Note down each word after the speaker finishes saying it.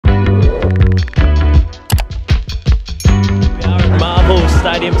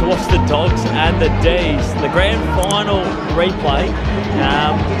Stadium to watch the Dogs and the Dees. The grand final replay,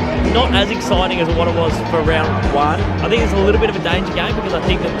 not as exciting as what it was for round one. I think it's a little bit of a danger game because I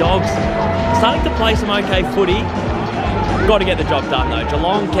think the Dogs are starting to play some okay footy. Got to get the job done though.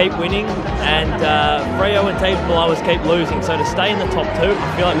 Geelong keep winning and Freo and teams below us keep losing. So to stay in the top two,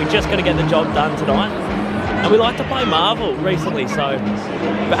 I feel like we just got to get the job done tonight. And we like to play Marvel recently, so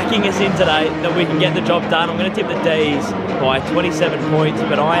backing us in today that we can get the job done. I'm going to tip the Dees by 27 points,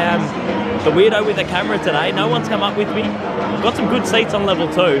 but I am the weirdo with the camera today. No one's come up with me. I've got some good seats on level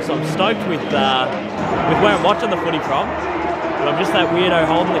 2, so I'm stoked with where I'm watching the footy from. But I'm just that weirdo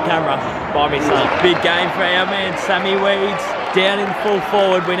holding the camera by myself. Big game for our man Sammy Weeds, down in full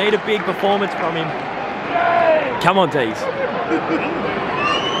forward. We need a big performance from him. Come on, Dees.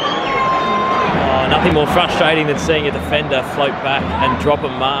 Oh, nothing more frustrating than seeing a defender float back and drop a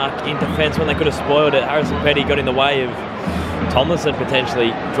mark in defence when they could have spoiled it. Harrison Petty got in the way of Tomlinson,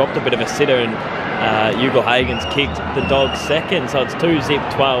 potentially dropped a bit of a sitter, and Ugle Hagen's kicked the Dogs second. So it's 2-zip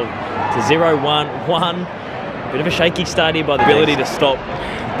 12 to 0-1-1. Bit of a shaky start here by the ability to stop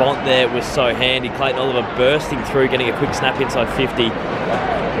Bont there was so handy. Clayton Oliver bursting through, getting a quick snap inside 50.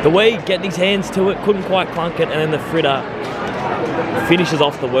 The Weed getting his hands to it, couldn't quite clunk it, and then the Fritter finishes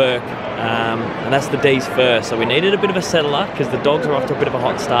off the work. And that's the Dees first. So we needed a bit of a settler because the Dogs are off to a bit of a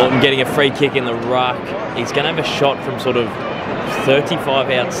hot start. And getting a free kick in the ruck. He's going to have a shot from sort of 35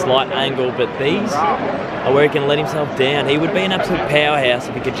 out, slight angle, but these are where he can let himself down. He would be an absolute powerhouse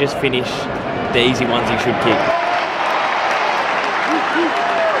if he could just finish the easy ones he should kick.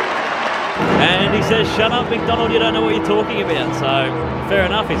 And he says, shut up, MacDonald, you don't know what you're talking about. So, fair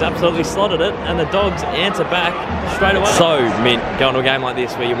enough, he's absolutely slotted it, and the Dogs answer back straight away. So, mint, going to a game like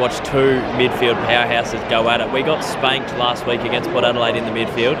this where you watch two midfield powerhouses go at it. We got spanked last week against Port Adelaide in the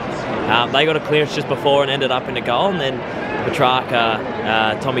midfield. They got a clearance just before and ended up in a goal, and then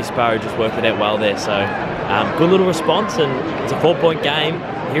Petrarca, Tommy Sparrow just worked it out well there. So, good little response, and it's a 4-point game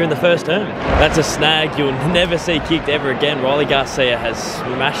here in the first term. That's a snag you'll never see kicked ever again. Riley Garcia has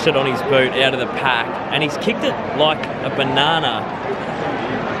smashed it on his boot out of the pack, and he's kicked it like a banana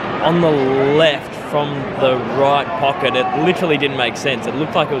on the left from the right pocket. It literally didn't make sense. It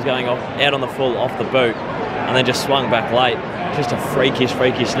looked like it was going off, out on the full off the boot, and then just swung back late. Just a freakish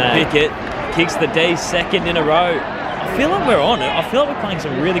snag. Pickett kicks the D second in a row. I feel like we're on it. I feel like we're playing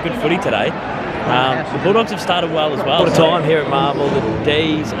some really good footy today. The Bulldogs have started well as well. What a time here at Marvel. The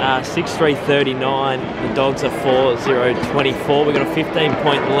Dees are 6-3-39. The Dogs are 4-0-24. We've got a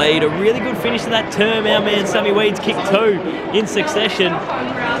 15-point lead. A really good finish to that term. Our man Sammy Weeds kicked 2 in succession.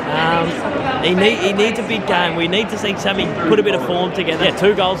 He needs a big game. We need to see Sammy put a bit of form together. Yeah,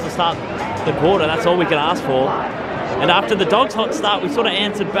 2 goals to start the quarter. That's all we can ask for. And after the Dogs' hot start, we sort of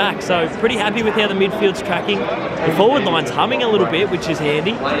answered back. So pretty happy with how the midfield's tracking. The forward line's humming a little bit, which is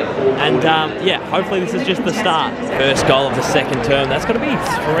handy. And yeah, hopefully this is just the start. First goal of the second term. That's got to be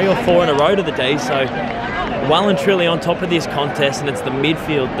 3 or 4 in a row to the Dees. So well and truly on top of this contest, and it's the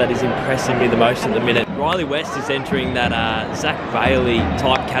midfield that is impressing me the most at the minute. Riley West is entering that Zach Bailey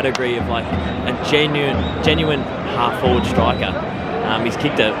type category of like a genuine half-forward striker. He's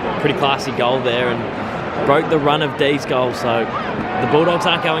kicked a pretty classy goal there and broke the run of Dees goals, so the Bulldogs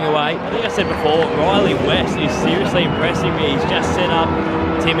aren't going away. I think I said before, Riley West is seriously impressing me. He's just set up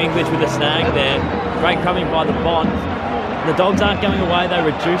Tim English with a snag there. Great coming by the Bond. The Dogs aren't going away, they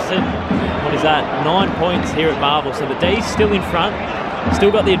reduced it. What is that? 9 points here at Marvel, so the Dees still in front. Still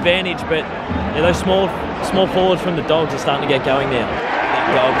got the advantage, but yeah, those small forwards from the Dogs are starting to get going now.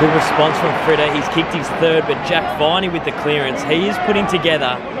 Well, good response from Fritter. He's kicked his third, but Jack Viney with the clearance. He is putting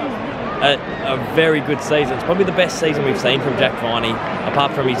together a very good season. It's probably the best season we've seen from Jack Viney,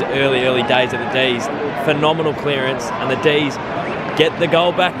 apart from his early days at the Dees. Phenomenal clearance, and the Dees get the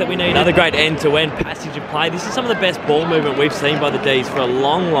goal back that we need. Another great end-to-end passage of play. This is some of the best ball movement we've seen by the Dees for a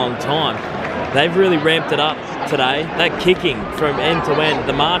long time. They've really ramped it up today. That kicking from end-to-end,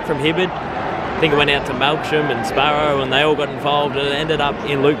 the mark from Hibberd, I think it went out to Melksham and Sparrow, and they all got involved, and it ended up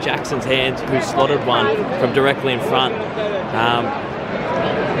in Luke Jackson's hands, who slotted one from directly in front.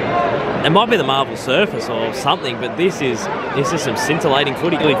 It might be the Marvel surface or something, but this is some scintillating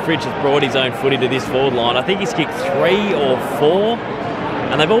footy. Billy Fridge has brought his own footy to this forward line. I think he's kicked 3 or 4,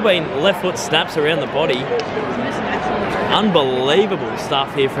 and they've all been left foot snaps around the body. Unbelievable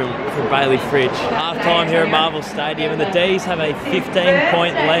stuff here from Bailey Fridge. Half time here at Marvel Stadium, and the Dees have a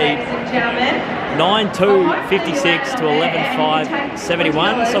 15-point lead. 9-2, 56 to 11-5,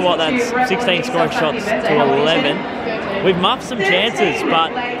 71. So what, that's 16 scoring shots to 11. We've muffed some chances,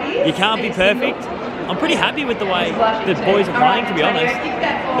 but you can't be perfect. I'm pretty happy with the way the boys are playing, to be honest.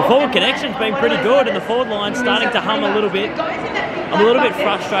 The forward connection's been pretty good, and the forward line's starting to hum a little bit. I'm a little bit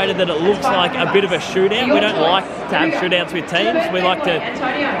frustrated that it looks like a bit of a shootout. We don't like to have shootouts with teams. We like to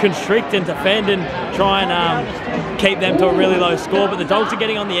constrict and defend and try and keep them to a really low score, but the Dogs are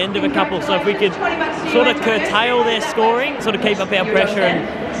getting on the end of a couple, so if we could sort of curtail their scoring, sort of keep up our pressure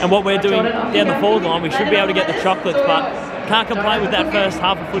and what we're doing down the forward line, we should be able to get the chocolates, but can't complain with that first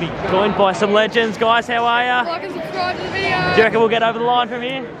half of footy. Joined by some legends. Guys, how are ya? Like and subscribe to the video. Do you reckon we'll get over the line from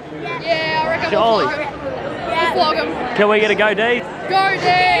here? Yeah, I reckon Surely. we'll vlog them. Can we get a go, Dees? Go, Dees!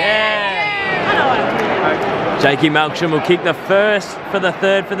 Yeah! Jakey Malcolm will kick the first for the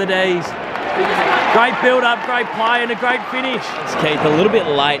third for the Dees. Great build-up, great play, and a great finish. It's Keith a little bit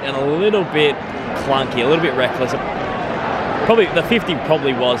late and a little bit clunky, a little bit reckless. Probably the 50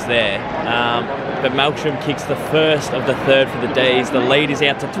 probably was there, but Malcolm kicks the first of the third for the Dees. The lead is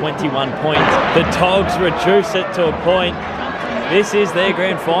out to 21 points. The Dogs reduce it to a point. This is their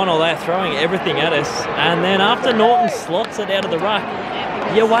grand final. They're throwing everything at us, and then after Norton slots it out of the ruck,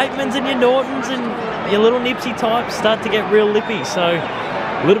 your Waitmans and your Nortons and your little Nipsey types start to get real lippy. So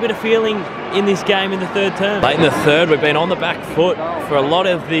a little bit of feeling in this game in the third term. Late in the third, we've been on the back foot for a lot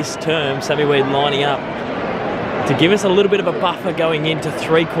of this term. Sammy Weed lining up to give us a little bit of a buffer going into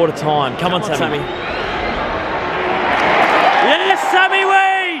three-quarter time. Come on, Sammy. Yes, Sammy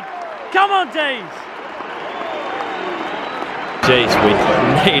Weed! Come on, Dees! Jeez,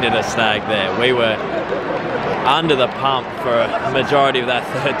 we needed a snag there. We were under the pump for a majority of that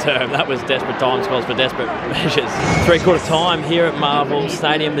third term. That was desperate times calls for desperate measures. Three-quarter time here at Marvel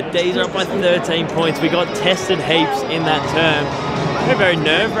Stadium. The Dees are up by 13 points. We got tested heaps in that term. Very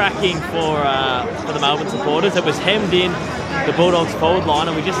nerve-wracking for the Melbourne supporters. It was hemmed in the Bulldogs forward line,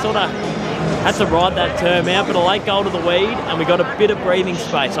 and we just sort of had to ride that term out. But a late goal to the Weed, and we got a bit of breathing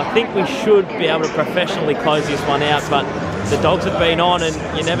space. I think we should be able to professionally close this one out, but the Dogs have been on, and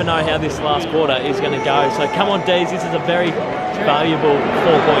you never know how this last quarter is going to go. So come on, Dees, this is a very valuable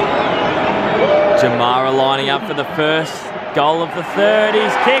 4-point. Jamara lining up for the first goal of the third.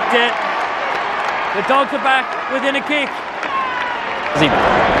 He's kicked it. The Dogs are back within a kick.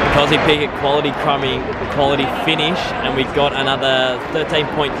 Because he picked quality crumbing, quality finish, and we got another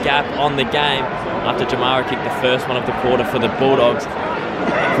 13-point gap on the game after Jamara kicked the first one of the quarter for the Bulldogs.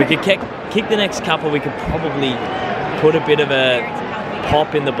 If we could kick the next couple, we could probably put a bit of a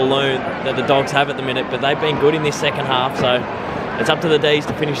pop in the balloon that the Dogs have at the minute, but they've been good in this second half, so it's up to the Dees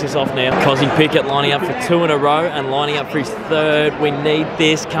to finish this off now. Cozzy Pickett lining up for 2 in a row and lining up for his third. We need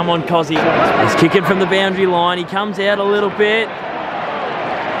this. Come on, Cozzy. He's kicking from the boundary line. He comes out a little bit.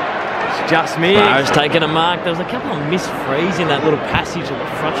 Just missed. Barra's taking a mark. There was a couple of missed frees in that little passage that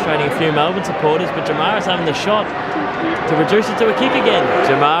were frustrating a few Melbourne supporters, but Jamara's having the shot to reduce it to a kick again.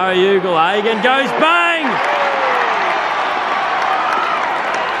 Jamara Ugle-Hagan goes bang!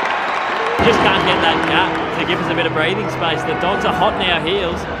 Just can't get that gap to give us a bit of breathing space. The Dogs are hot in our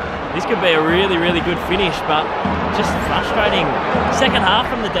heels. This could be a really, really good finish, but just frustrating second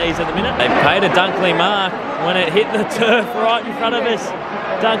half from the Dees at the minute. They've paid a Dunkley mark when it hit the turf right in front of us.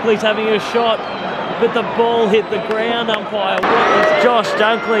 Dunkley's having a shot, but the ball hit the ground, umpire. What was Josh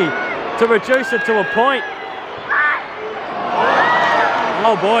Dunkley to reduce it to a point?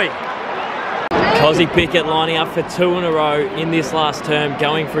 Oh boy. Cozzy Pickett lining up for 2 in a row in this last term,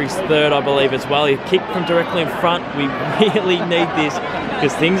 going for his third, I believe, as well. He kicked from directly in front. We really need this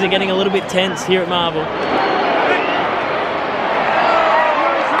because things are getting a little bit tense here at Marvel.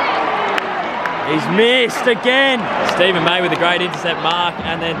 He's missed again. Stephen May with a great intercept mark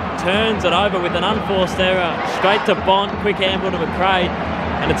and then turns it over with an unforced error. Straight to Bont, quick handball to McRae,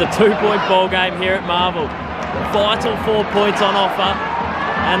 and it's a 2-point ball game here at Marvel. Vital 4 points on offer.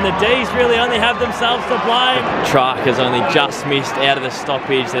 And the Dees really only have themselves to blame. Truck has only just missed out of the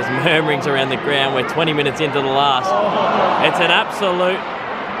stoppage. There's murmurings around the ground. We're 20 minutes into the last. It's an absolute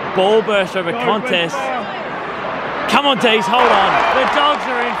ball burster of a contest. Come on, Dees, hold on. The Dogs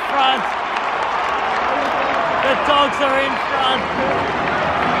are in front. The Dogs are in front.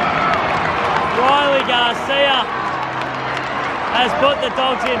 Riley Garcia has put the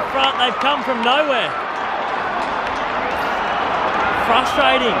Dogs in front. They've come from nowhere.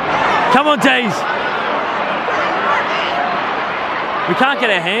 Frustrating. Come on, Dees. We can't get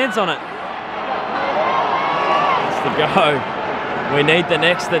our hands on it. That's the go. We need the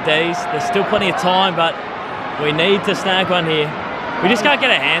next, the Dees. There's still plenty of time, but we need to snag one here. We just can't get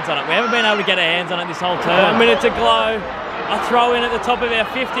our hands on it. We haven't been able to get our hands on it this whole term. 1 minute to go. A throw in at the top of our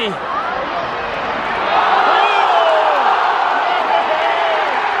 50.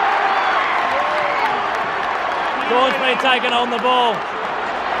 Dawn's been taken on the ball.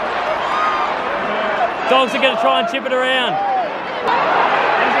 Dogs are going to try and chip it around.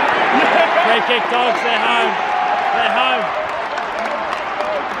 Free kick, Dogs, they're home. They're home.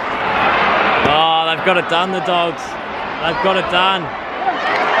 Oh, they've got it done, the Dogs. They've got it done.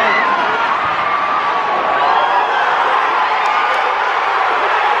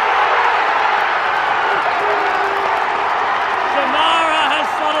 Shamara has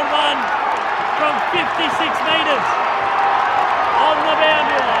slotted one from 56 metres on the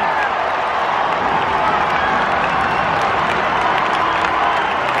boundary line.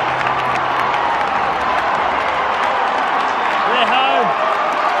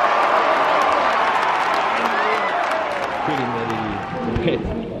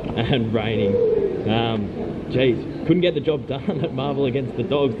 And raining. Geez, couldn't get the job done at Marvel against the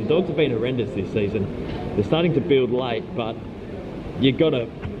Dogs. The Dogs have been horrendous this season. They're starting to build late, but you gotta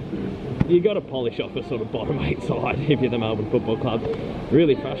polish off a sort of bottom 8 side if you're the Melbourne Football Club.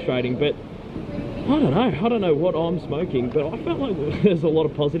 Really frustrating, but I don't know what I'm smoking, but I felt like there's a lot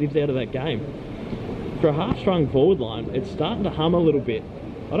of positives out of that game. For a half-strung forward line, it's starting to hum a little bit.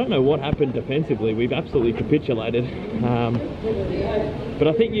 I don't know what happened defensively. We've absolutely capitulated. But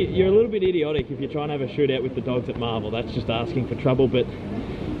I think you're a little bit idiotic if you're trying to have a shootout with the Dogs at Marvel. That's just asking for trouble. But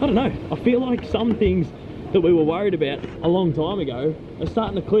I don't know. I feel like some things that we were worried about a long time ago are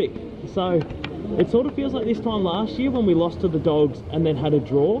starting to click. So it sort of feels like this time last year when we lost to the Dogs and then had a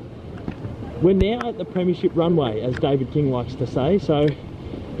draw. We're now at the premiership runway, as David King likes to say. So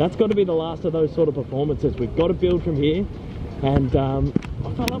that's got to be the last of those sort of performances. We've got to build from here. And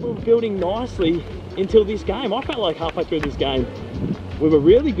I felt like we were building nicely until this game. I felt like halfway through this game, we were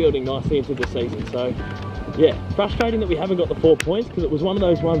really building nicely into the season. So, yeah, frustrating that we haven't got the 4 points because it was one of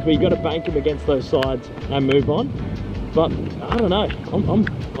those ones where you got to bank them against those sides and move on. But I don't know.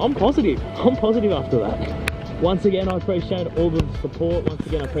 I'm positive. I'm positive after that. Once again, I appreciate all the support. Once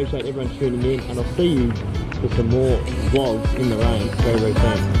again, I appreciate everyone tuning in, and I'll see you for some more vlogs in the rain very, very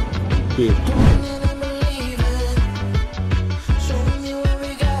soon. Cheers.